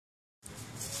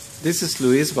This is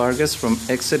Luis Vargas from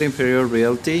Exit Imperial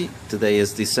Realty. Today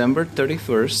is December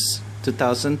 31st,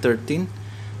 2013,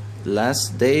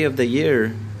 last day of the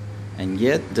year, and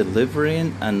yet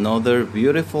delivering another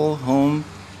beautiful home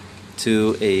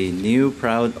to a new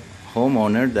proud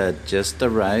homeowner that just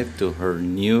arrived to her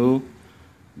new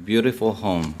beautiful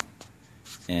home.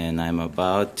 And I'm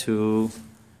about to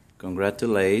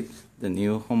congratulate the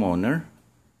new homeowner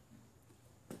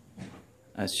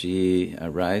as she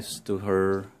arrives to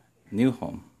her new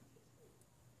home.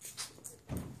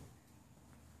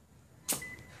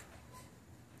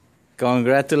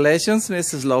 Congratulations,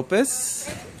 Mrs. Lopez.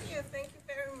 Thank you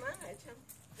very much.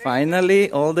 Finally,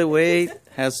 all the wait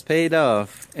has paid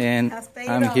off, and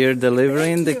I'm here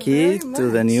delivering the key to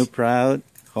the new proud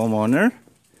homeowner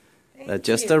that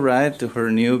just arrived to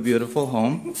her new beautiful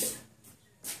home.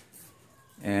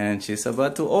 And she's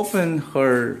about to open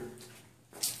her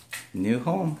new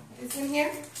home. Is in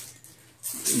here?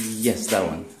 Yes, that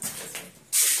one.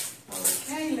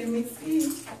 Okay, let me see.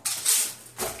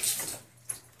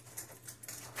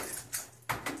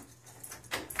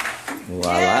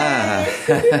 Voila!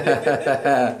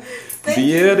 Thank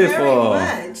Beautiful. you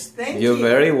very much. Thank You're you.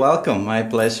 very welcome. My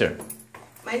pleasure.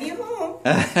 My new home.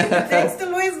 Thanks to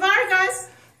Luis Vargas.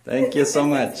 Thank you so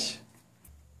much.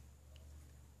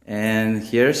 And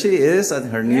here she is at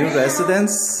her new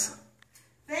residence.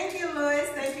 Thank you, Luis.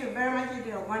 Thank you very much. You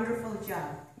did a wonderful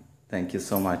job. Thank you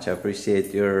so much. I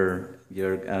appreciate your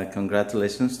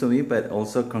congratulations to me, but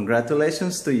also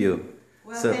congratulations to you.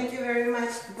 Well, So, thank you very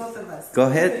much to both of us. go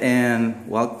ahead and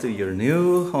walk to your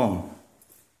new home.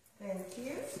 Thank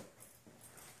you.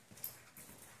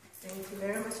 Thank you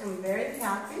very much. I'm very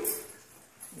happy.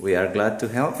 We are glad to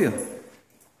help you.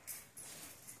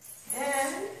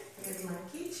 And here's my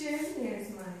kitchen. Here's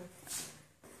my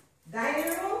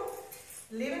dining room,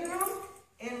 living room,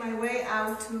 and my way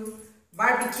out to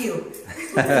barbecue.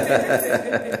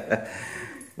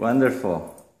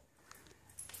 Wonderful.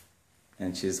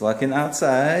 And she's walking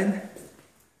outside.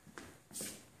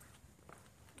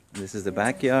 This is the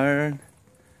backyard.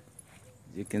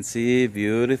 You can see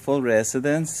beautiful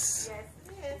residence. Yes,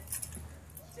 it is.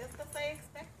 Just as I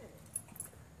expected.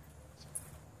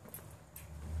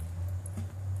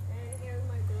 And here's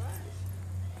my garage.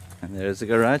 And there's a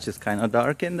garage. It's kind of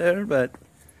dark in there, but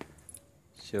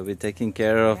she'll be taking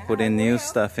care of putting new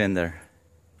stuff in there.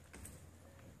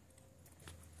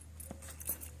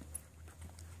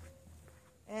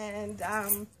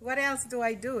 And what else do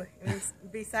I do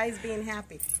besides being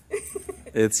happy?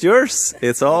 It's yours.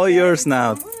 It's all yours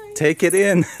now. Take it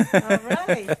in. All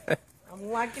right. I'm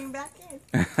walking back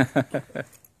in.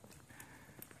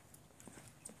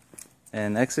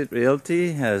 And Exit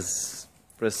Realty has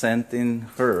presenting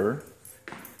her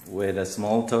with a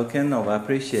small token of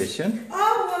appreciation.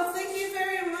 Oh, well, thank you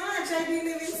very much. I didn't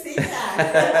even see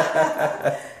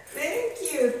that.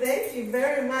 Thank you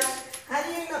very much. How do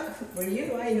you know? For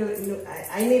you, I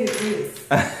needed these.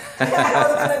 I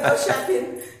was going to go shopping.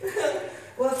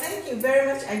 Well, thank you very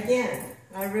much again.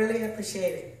 I really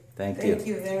appreciate it. Thank you. Thank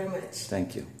you very much.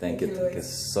 Thank you. Thank you. Luis. Thank you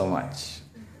so much.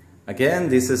 Again,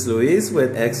 this is Luis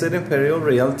with Exit Imperial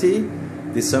Realty,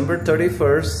 December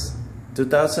 31st,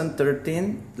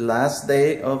 2013, last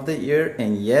day of the year,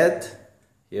 and yet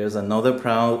here's another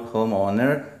proud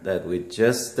homeowner that we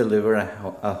just delivered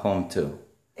a home to.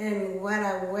 And what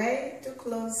a way to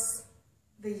close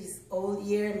this old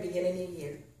year and begin a new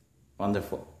year.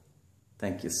 Wonderful.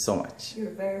 Thank you so much. You're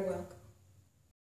very welcome.